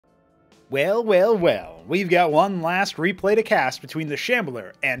Well, well, well, we've got one last replay to cast between the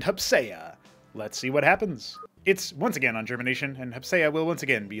Shambler and Hupsaiya. Let's see what happens. It's once again on Germination, and Hupsaiya will once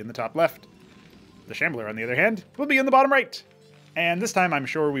again be in the top left. The Shambler, on the other hand, will be in the bottom right. And this time I'm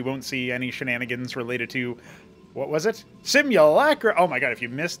sure we won't see any shenanigans related to, what was it? Simulacra! Oh my god, if you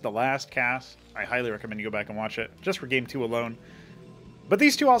missed the last cast, I highly recommend you go back and watch it, just for Game 2 alone. But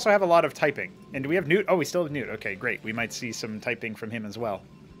these two also have a lot of typing. And do we have Newt? Oh, we still have Newt. Okay, great. We might see some typing from him as well.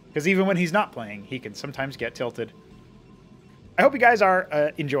 Because even when he's not playing, he can sometimes get tilted. I hope you guys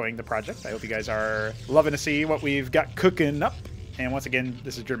are enjoying the project. I hope you guys are loving to see what we've got cooking up. And once again,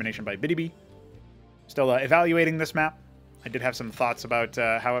 this is Germination by BiddyB. Still evaluating this map. I did have some thoughts about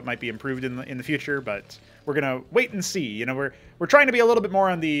how it might be improved in the future, but we're gonna wait and see. You know, we're trying to be a little bit more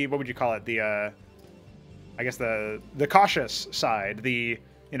on the, what would you call it? The I guess the cautious side. The,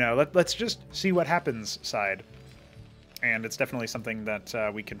 you know, let's just see what happens side. And it's definitely something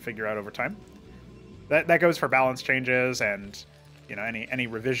that we can figure out over time. That goes for balance changes and, you know, any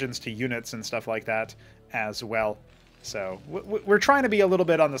revisions to units and stuff like that as well. So we're trying to be a little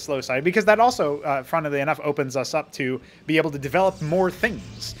bit on the slow side, because that also, funnily enough, opens us up to be able to develop more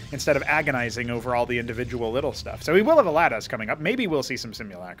things instead of agonizing over all the individual little stuff. So we will have a Lattice coming up. Maybe we'll see some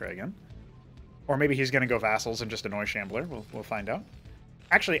Simulacra again. Or maybe he's going to go Vassals and just annoy Shambler. We'll find out.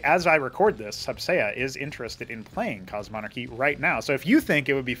 Actually, as I record this, Hupsaiya is interested in playing Cosmonarchy right now. So if you think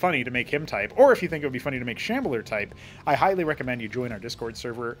it would be funny to make him type, or if you think it would be funny to make Shambler type, I highly recommend you join our Discord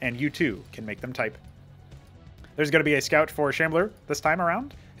server, and you too can make them type. There's going to be a scout for Shambler this time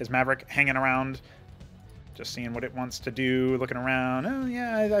around. His Maverick hanging around, just seeing what it wants to do, looking around. Oh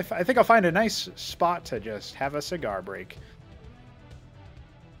yeah, I think I'll find a nice spot to just have a cigar break.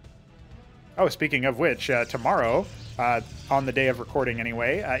 Oh, speaking of which, tomorrow, on the day of recording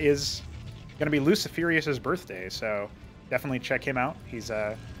anyway, is going to be Luciferius's birthday, so definitely check him out. He's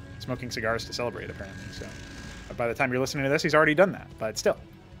smoking cigars to celebrate, apparently. So by the time you're listening to this, he's already done that. But still,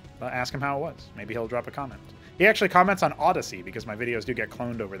 ask him how it was. Maybe he'll drop a comment. He actually comments on Odyssey, because my videos do get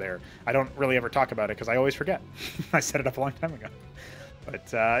cloned over there. I don't really ever talk about it, because I always forget. I set it up a long time ago.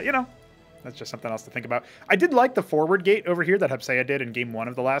 But, you know, that's just something else to think about. I did like the forward gate over here that Hupsaiya did in Game 1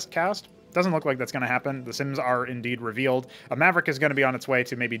 of the last cast. Doesn't look like that's going to happen. The Sims are indeed revealed. A Maverick is going to be on its way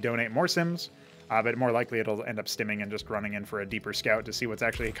to maybe donate more Sims, but more likely it'll end up stimming and just running in for a deeper scout to see what's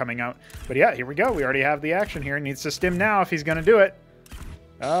actually coming out. But yeah, here we go. We already have the action here. He needs to stim now if he's going to do it.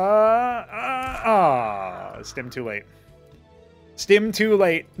 Stim too late. Stim too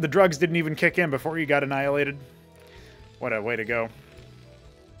late. The drugs didn't even kick in before he got annihilated. What a way to go.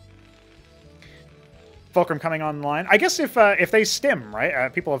 Fulcrum coming online. I guess if they stim,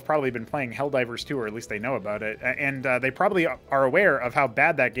 right? People have probably been playing Helldivers 2, or at least they know about it, and they probably are aware of how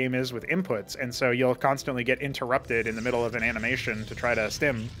bad that game is with inputs, and so you'll constantly get interrupted in the middle of an animation to try to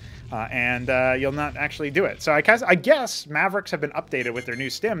stim, and you'll not actually do it. So I guess Mavericks have been updated with their new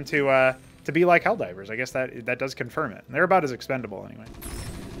stim to be like Helldivers. I guess that does confirm it. They're about as expendable anyway.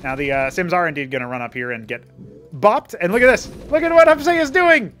 Now the Sims are indeed going to run up here and get bopped, and look at this! Look at what Hupsaiya is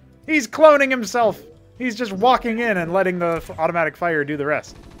doing! He's cloning himself! He's just walking in and letting the automatic fire do the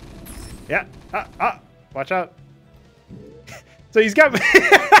rest. Yeah. Watch out. So he's got...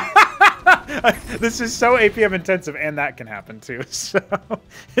 This is so APM intensive, and that can happen too. So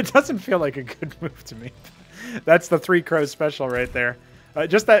it doesn't feel like a good move to me. That's the 3 Crows special right there.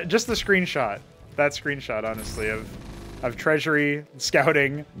 Just the screenshot. That screenshot, honestly, of Treasury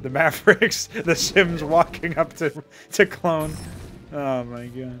scouting, the Mavericks, the Sims walking up to clone. Oh my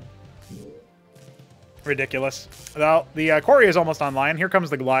god. Ridiculous. Well, the quarry is almost online. Here comes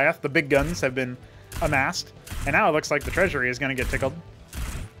the Goliath. The big guns have been amassed. And now it looks like the treasury is going to get tickled.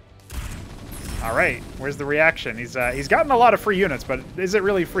 All right. Where's the reaction? He's gotten a lot of free units, but is it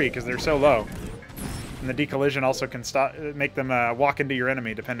really free? Because they're so low. And the decollision also can make them walk into your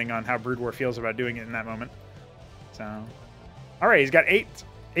enemy, depending on how Brood War feels about doing it in that moment. So, all right. He's got 8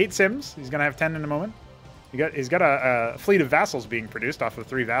 Sims. He's going to have 10 in a moment. He's got a fleet of vassals being produced off of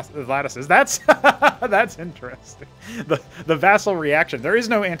 3 lattices. That's that's interesting. The vassal reaction. There is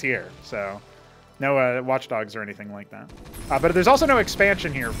no anti-air, so no watchdogs or anything like that. But there's also no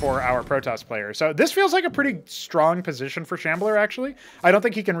expansion here for our Protoss player. So this feels like a pretty strong position for Shambler, actually. I don't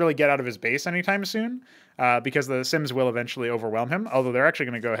think he can really get out of his base anytime soon, because the Sims will eventually overwhelm him. Although they're actually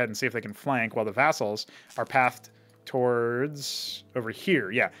going to go ahead and see if they can flank while the vassals are pathed towards over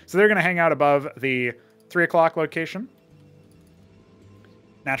here. Yeah, so they're going to hang out above the 3 o'clock location.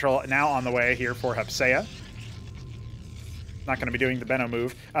 Natural now on the way here for Hupsaiya. Not going to be doing the Benno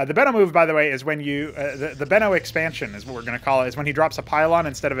move. The Benno move, by the way, is when you... the Benno expansion is what we're going to call it, is when he drops a pylon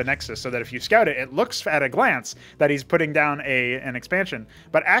instead of a nexus, so that if you scout it, it looks at a glance that he's putting down an expansion.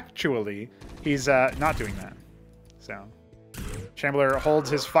 But actually, he's not doing that. So... Shambler holds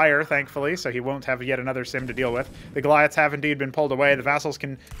his fire, thankfully, so he won't have yet another sim to deal with. The Goliaths have indeed been pulled away. The Vassals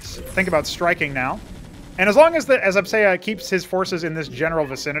can think about striking now. And as long as Hupsaiya keeps his forces in this general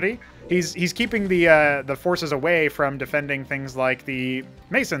vicinity, he's keeping the forces away from defending things like the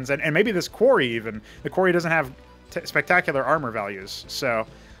Masons and maybe this quarry even. The quarry doesn't have spectacular armor values, so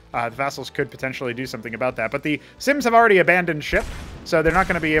the Vassals could potentially do something about that. But the Sims have already abandoned ship, so they're not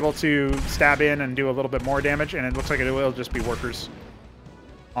going to be able to stab in and do a little bit more damage, and it looks like it will just be workers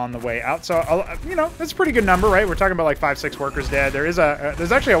on the way out. So, you know, that's a pretty good number, right? We're talking about like 5-6 workers dead. There's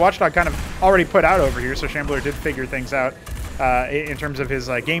actually a watchdog kind of already put out over here, so Shambler did figure things out in terms of his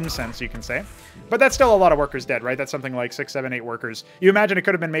game sense, you can say. But that's still a lot of workers dead, right? That's something like 6, 7, 8 workers. You imagine it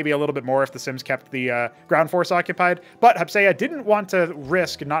could have been maybe a little bit more if the Sims kept the ground force occupied, but Hupsaiya didn't want to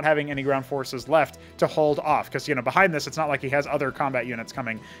risk not having any ground forces left to hold off, because, you know, behind this, it's not like he has other combat units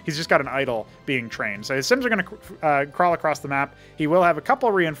coming. He's just got an idol being trained. So his Sims are going to crawl across the map. He will have a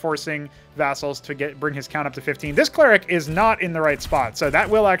couple reinforcing Vassals to bring his count up to 15. This Cleric is not in the right spot, so that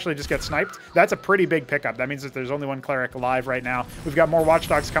will actually just get sniped. That's a pretty big pickup. That means that there's only one Cleric alive right now. We've got more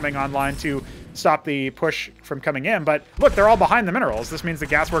Watchdogs coming online to stop the push from coming in, but look, they're all behind the minerals. This means the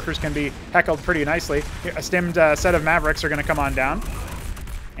gas workers can be heckled pretty nicely. A stimmed set of Mavericks are going to come on down,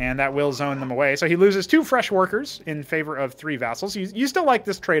 and that will zone them away. So he loses 2 fresh workers in favor of 3 Vassals. You still like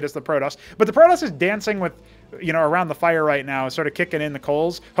this trade as the Protoss, but the Protoss is dancing with, you know, around the fire right now, sort of kicking in the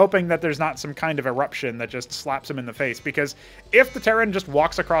coals, hoping that there's not some kind of eruption that just slaps him in the face, because if the Terran just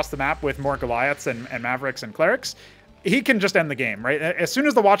walks across the map with more Goliaths and Mavericks and Clerics, he can just end the game, right? As soon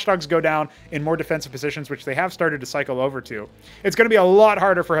as the Watchdogs go down in more defensive positions, which they have started to cycle over to, it's going to be a lot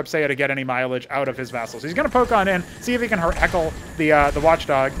harder for Hupsaiya to get any mileage out of his Vassals. He's going to poke on in, see if he can heckle the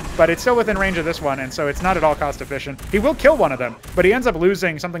Watchdog, but it's still within range of this one, and so it's not at all cost efficient. He will kill one of them, but he ends up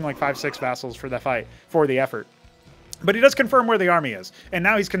losing something like 5-6 Vassals for the fight, for the effort. But he does confirm where the army is, and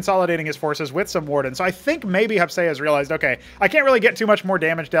now he's consolidating his forces with some Wardens. So I think maybe Hupsaiya has realized, okay, I can't really get too much more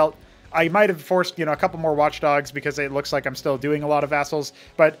damage dealt. I might have forced, you know, a couple more Watchdogs because it looks like I'm still doing a lot of Vassals,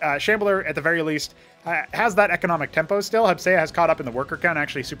 but Shambler, at the very least, has that economic tempo still. Hupsaiya has caught up in the worker count,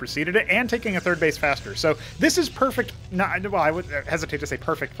 actually superseded it, and taking a 3rd base faster. So this is perfect. Well, I would hesitate to say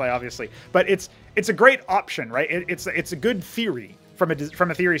perfect play, obviously, but it's a great option, right? It's a good theory. From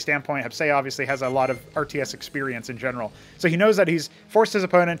a theory standpoint, Hupsaiya obviously has a lot of RTS experience in general. So he knows that he's forced his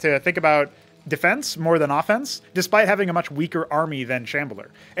opponent to think about defense more than offense, despite having a much weaker army than Shambler.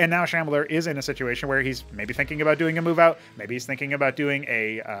 And now Shambler is in a situation where he's maybe thinking about doing a move out, maybe he's thinking about doing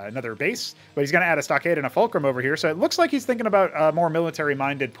another base, but he's going to add a stockade and a fulcrum over here, so it looks like he's thinking about a more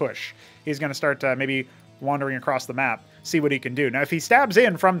military-minded push. He's going to start maybe wandering across the map, see what he can do. Now, if he stabs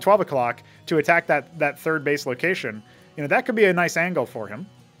in from 12 o'clock to attack that 3rd base location, you know, that could be a nice angle for him.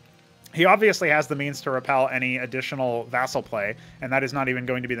 He obviously has the means to repel any additional Vassal play, and that is not even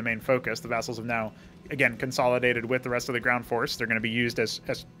going to be the main focus. The Vassals have now, again, consolidated with the rest of the ground force. They're going to be used as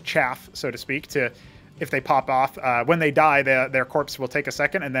chaff, so to speak, to, if they pop off, when they die, their corpse will take a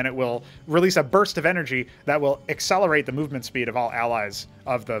second, and then it will release a burst of energy that will accelerate the movement speed of all allies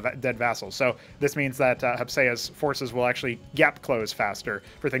of the dead Vassals. So this means that Hupsaiya's forces will actually gap close faster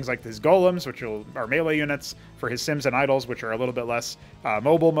for things like his golems, which are melee units, for his sims and idols, which are a little bit less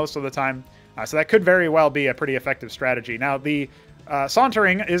mobile most of the time. So that could very well be a pretty effective strategy. Now, the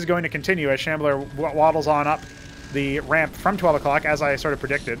sauntering is going to continue as Shambler waddles on up the ramp from 12 o'clock, as I sort of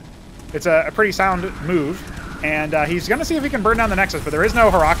predicted. It's a pretty sound move, and he's going to see if he can burn down the Nexus, but there is no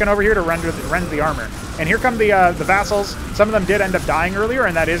Hurakan over here to rend the armor. And here come the Vassals. Some of them did end up dying earlier,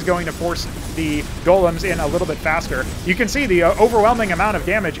 and that is going to force the Golems in a little bit faster. You can see the overwhelming amount of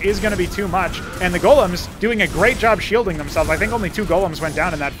damage is going to be too much, and the Golems doing a great job shielding themselves. I think only 2 Golems went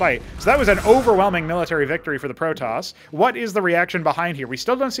down in that fight. So that was an overwhelming military victory for the Protoss. What is the reaction behind here? We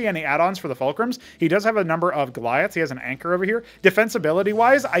still don't see any add-ons for the Fulcrums. He does have a number of Goliaths. He has an anchor over here.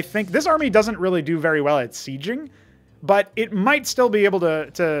 Defensibility-wise, I think this army doesn't really do very well at sieging, but it might still be able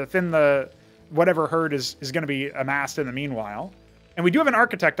to thin the whatever herd is going to be amassed in the meanwhile. And we do have an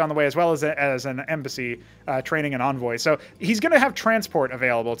architect on the way, as well as an embassy training an envoy. So he's going to have transport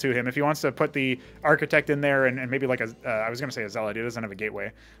available to him if he wants to put the architect in there and maybe like I was going to say a zealot. He doesn't have a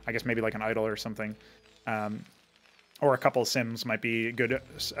gateway. I guess maybe like an idol or something. Or a couple of sims might be good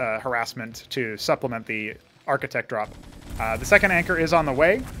harassment to supplement the architect drop. The second anchor is on the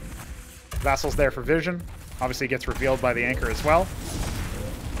way. Vassal's there for vision. Obviously gets revealed by the anchor as well.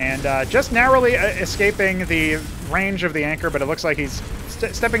 And just narrowly escaping the range of the anchor, but it looks like he's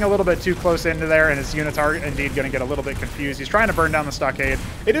stepping a little bit too close into there, and his units are indeed going to get a little bit confused. He's trying to burn down the stockade.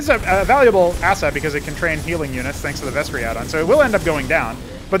 It is a valuable asset because it can train healing units thanks to the Vestry add-on, so it will end up going down.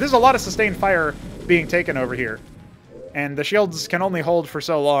 But there's a lot of sustained fire being taken over here. And the shields can only hold for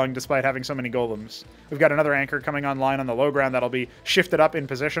so long despite having so many golems. We've got another anchor coming online on the low ground that'll be shifted up in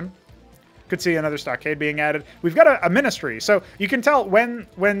position. Could see another stockade being added. We've got a ministry, so you can tell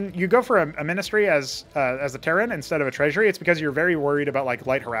when you go for a ministry as a Terran instead of a treasury, it's because you're very worried about like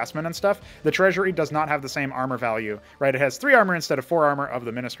light harassment and stuff. The treasury does not have the same armor value, right? It has 3 armor instead of 4 armor of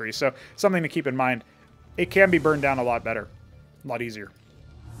the ministry, so something to keep in mind. It can be burned down a lot better, a lot easier.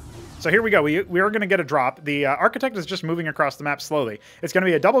 So here we go. We are going to get a drop. The architect is just moving across the map slowly. It's going to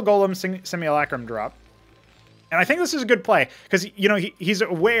be a double golem simulacrum drop. And I think this is a good play, because, you know, he's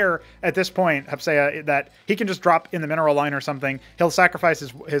aware at this point, Hupsaiya, that he can just drop in the mineral line or something. He'll sacrifice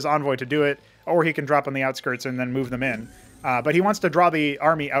his envoy to do it, or he can drop on the outskirts and then move them in. But he wants to draw the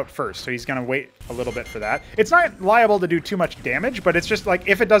army out first, so he's going to wait a little bit for that. It's not liable to do too much damage, but it's just like,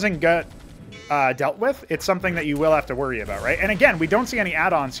 if it doesn't get dealt with, it's something that you will have to worry about, right? And again, we don't see any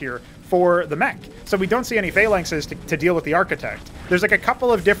add-ons here for the mech, so we don't see any phalanxes to deal with the architect. There's like a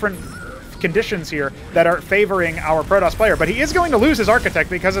couple of different conditions here that are favoring our Protoss player, but he is going to lose his architect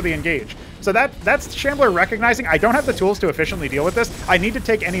because of the engage. So that's Shambler recognizing, I don't have the tools to efficiently deal with this. I need to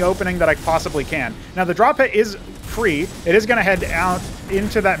take any opening that I possibly can. Now the drop hit is free. It is going to head out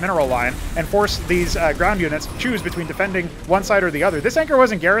into that mineral line and force these ground units to choose between defending one side or the other. This anchor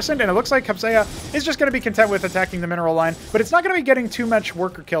wasn't garrisoned, and it looks like Hupsaiya is just going to be content with attacking the mineral line, but it's not going to be getting too much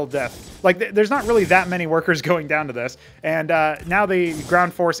worker kill death. Like, there's not really that many workers going down to this, and now the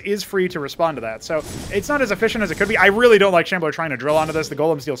ground force is free to respond to that. So it's not as efficient as it could be. I really don't like Shambler trying to drill onto this. The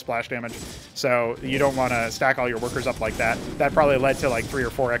golems deal splash damage, so you don't want to stack all your workers up like that. That probably led to like 3 or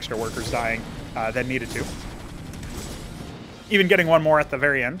 4 extra workers dying than needed to. Even getting one more at the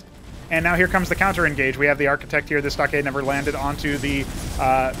very end. And now here comes the counter engage. We have the architect here. The stockade never landed onto the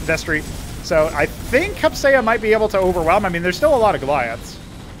vestry. So I think Hupsaiya might be able to overwhelm. I mean, there's still a lot of Goliaths.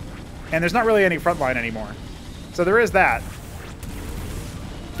 And there's not really any front line anymore. So there is that.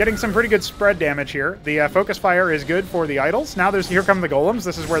 Getting some pretty good spread damage here. The focus fire is good for the idols. Now here come the golems.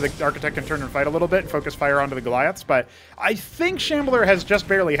 This is where the architect can turn and fight a little bit and focus fire onto the Goliaths. But I think Shambler has just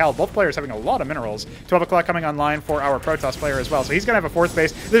barely held. Both players having a lot of minerals. 12 o'clock coming online for our Protoss player as well. So he's going to have a 4th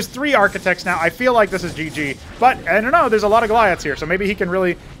base. There's 3 architects now. I feel like this is GG. But I don't know. There's a lot of Goliaths here. So maybe he can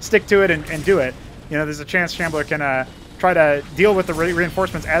really stick to it and do it. You know, there's a chance Shambler can try to deal with the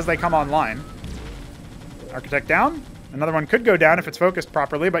reinforcements as they come online. Architect down. Another one could go down if it's focused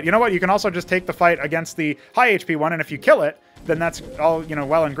properly, but you know what? You can also just take the fight against the high HP one, and if you kill it, then that's all, you know,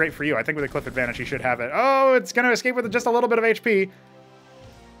 well and great for you. I think with a cliff advantage, he should have it. Oh, it's going to escape with just a little bit of HP.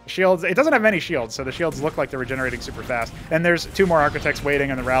 Shields, it doesn't have many shields, so the shields look like they're regenerating super fast. And there's 2 more architects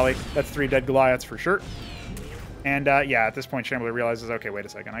waiting in the rally. That's 3 dead Goliaths for sure. And yeah, at this point, Shambler realizes, okay, wait a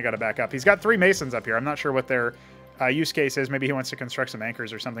second, I got to back up. He's got 3 Masons up here. I'm not sure what their use case is. Maybe he wants to construct some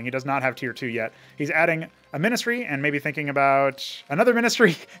anchors or something. He does not have tier 2 yet. He's adding a ministry and maybe thinking about another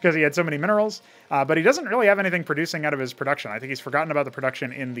ministry because he had so many minerals, but he doesn't really have anything producing out of his production. I think he's forgotten about the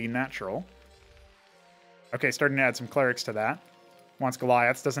production in the natural. Okay, starting to add some clerics to that. Wants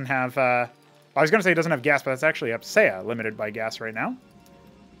Goliaths. Doesn't have... I was going to say he doesn't have gas, but that's actually Hupsaiya, limited by gas right now.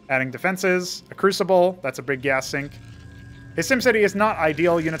 Adding defenses, a crucible. That's a big gas sink. His SimCity is not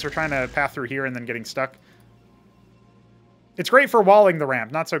ideal. Units are trying to path through here and then getting stuck. It's great for walling the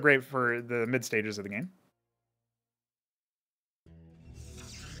ramp, not so great for the mid stages of the game.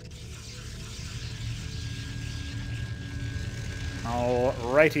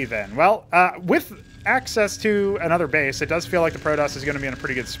 Alrighty then. Well, with access to another base, it does feel like the Protoss is going to be in a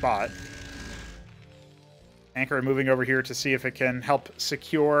pretty good spot. Anchor moving over here to see if it can help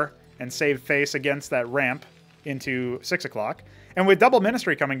secure and save face against that ramp into 6 o'clock. And with double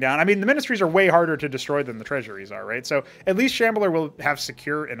ministry coming down, I mean, the ministries are way harder to destroy than the treasuries are, right? So at least Shambler will have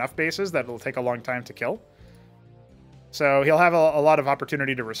secure enough bases that it'll take a long time to kill. So he'll have a lot of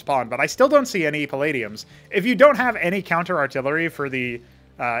opportunity to respond, but I still don't see any Palladiums. If you don't have any counter artillery for the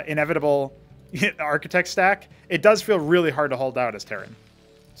inevitable architect stack, it does feel really hard to hold out as Terran.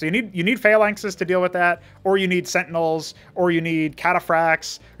 So you need phalanxes to deal with that, or you need sentinels, or you need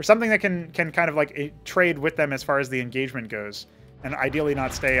cataphracts, or something that can kind of like trade with them as far as the engagement goes, and ideally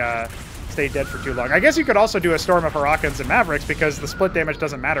not stay dead for too long. I guess you could also do a storm of Hurricanes and Mavericks because the split damage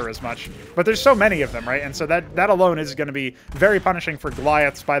doesn't matter as much, but there's so many of them, right? And so that alone is going to be very punishing for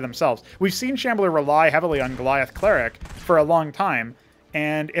Goliaths by themselves. We've seen Shambler rely heavily on Goliath Cleric for a long time,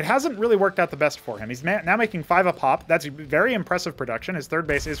 and it hasn't really worked out the best for him. He's now making 5 a pop. That's very impressive production. His third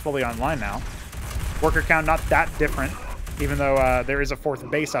base is fully online now. Worker count not that different, even though there is a 4th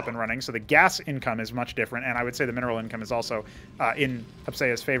base up and running, so the gas income is much different, and I would say the mineral income is also in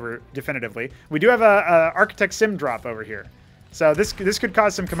Hupsaiya's favor definitively. We do have a Architect sim drop over here, so this could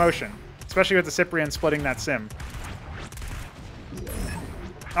cause some commotion, especially with the Cyprian splitting that sim.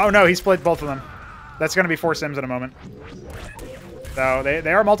 Oh no, he split both of them. That's going to be 4 sims in a moment. So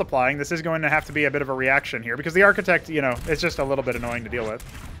they are multiplying. This is going to have to be a bit of a reaction here, because the Architect, you know, it's just a little bit annoying to deal with.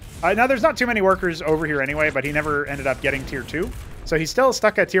 Now, there's not too many workers over here anyway, but he never ended up getting tier 2. So he's still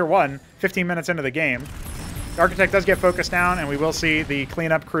stuck at tier 1, 15 minutes into the game. The Architect does get focused down, and we will see the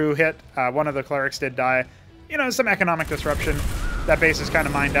cleanup crew hit. One of the clerics did die. You know, some economic disruption. That base is kind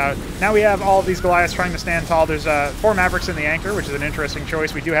of mined out. Now we have all of these Goliaths trying to stand tall. There's 4 Mavericks in the anchor, which is an interesting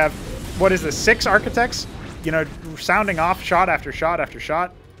choice. We do have, what is this, 6 Architects? You know, sounding off shot after shot after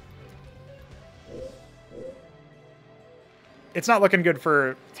shot. It's not looking good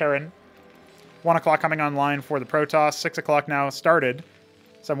for Terran. 1 o'clock coming online for the Protoss. 6 o'clock now started.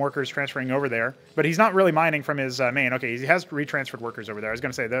 Some workers transferring over there. But he's not really mining from his main. Okay, he has retransferred workers over there. I was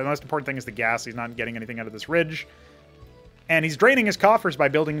going to say, the most important thing is the gas. He's not getting anything out of this ridge. And he's draining his coffers by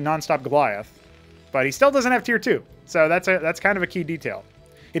building nonstop Goliath. But he still doesn't have tier 2. So that's kind of a key detail.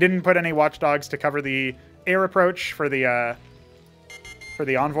 He didn't put any watchdogs to cover the air approach for the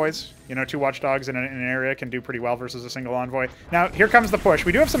envoys. You know, 2 watchdogs in an area can do pretty well versus a single envoy. Now, here comes the push.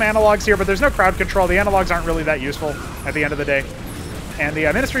 We do have some analogs here, but there's no crowd control. The analogs aren't really that useful at the end of the day. And the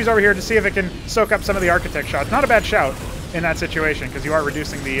Ministry's over here to see if it can soak up some of the Architect shots. Not a bad shout in that situation, because you are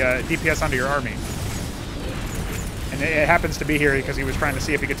reducing the DPS onto your army. And it happens to be here because he was trying to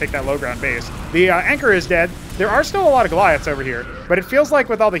see if he could take that low ground base. The anchor is dead. There are still a lot of Goliaths over here, but it feels like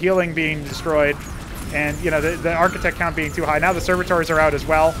with all the healing being destroyed, and, you know, the Architect count being too high. Now the Servitors are out as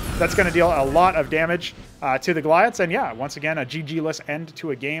well. That's going to deal a lot of damage to the Goliaths. And, yeah, once again, a GG-less end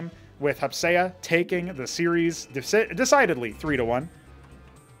to a game with Hupsaiya taking the series decidedly 3-1.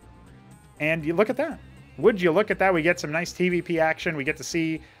 And you look at that. Would you look at that? We get some nice TVP action. We get to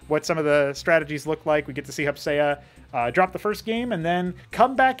see what some of the strategies look like. We get to see Hupsaiya drop the first game and then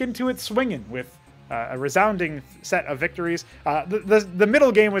come back into it swinging with a resounding set of victories. The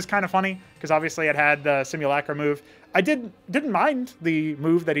middle game was kind of funny because obviously it had the Simulacra move. I didn't mind the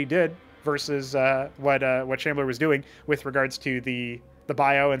move that he did versus what Shambler was doing with regards to the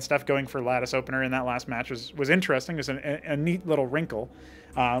bio and stuff. Going for lattice opener in that last match was interesting. It was a neat little wrinkle.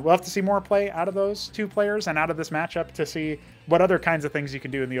 We'll have to see more play out of those 2 players and out of this matchup to see what other kinds of things you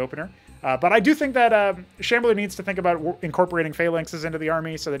can do in the opener. But I do think that Shambler needs to think about incorporating phalanxes into the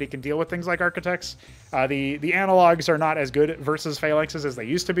army so that he can deal with things like Architects. The analogs are not as good versus phalanxes as they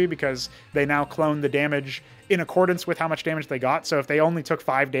used to be because they now clone the damage in accordance with how much damage they got. So if they only took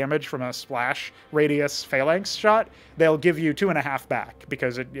 5 damage from a splash radius phalanx shot, they'll give you 2.5 back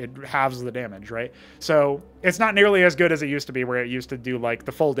because it halves the damage, right? So it's not nearly as good as it used to be, where it used to do like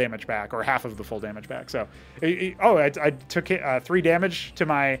the full damage back or half of the full damage back. So, I took 3 damage to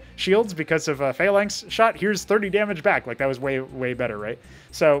my shields because of a phalanx shot. Here's 30 damage back. Like, that was way, way better, right?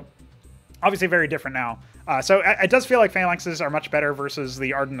 So obviously very different now. So it does feel like phalanxes are much better versus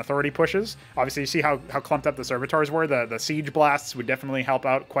the Ardent Authority pushes. Obviously, you see how clumped up the Servitors were. The siege blasts would definitely help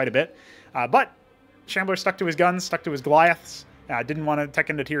out quite a bit. But Shambler stuck to his guns, stuck to his Goliaths. Didn't want to tech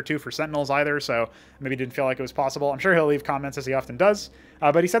into tier 2 for Sentinels either, so maybe didn't feel like it was possible. I'm sure he'll leave comments, as he often does.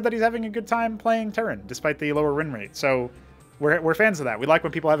 But he said that he's having a good time playing Terran, despite the lower win rate. So we're fans of that. We like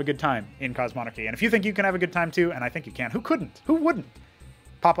when people have a good time in Cosmonarchy. And if you think you can have a good time too, and I think you can, who couldn't? Who wouldn't?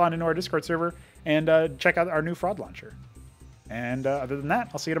 Pop on into our Discord server and check out our new fraud launcher. And other than that,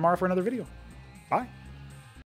 I'll see you tomorrow for another video. Bye.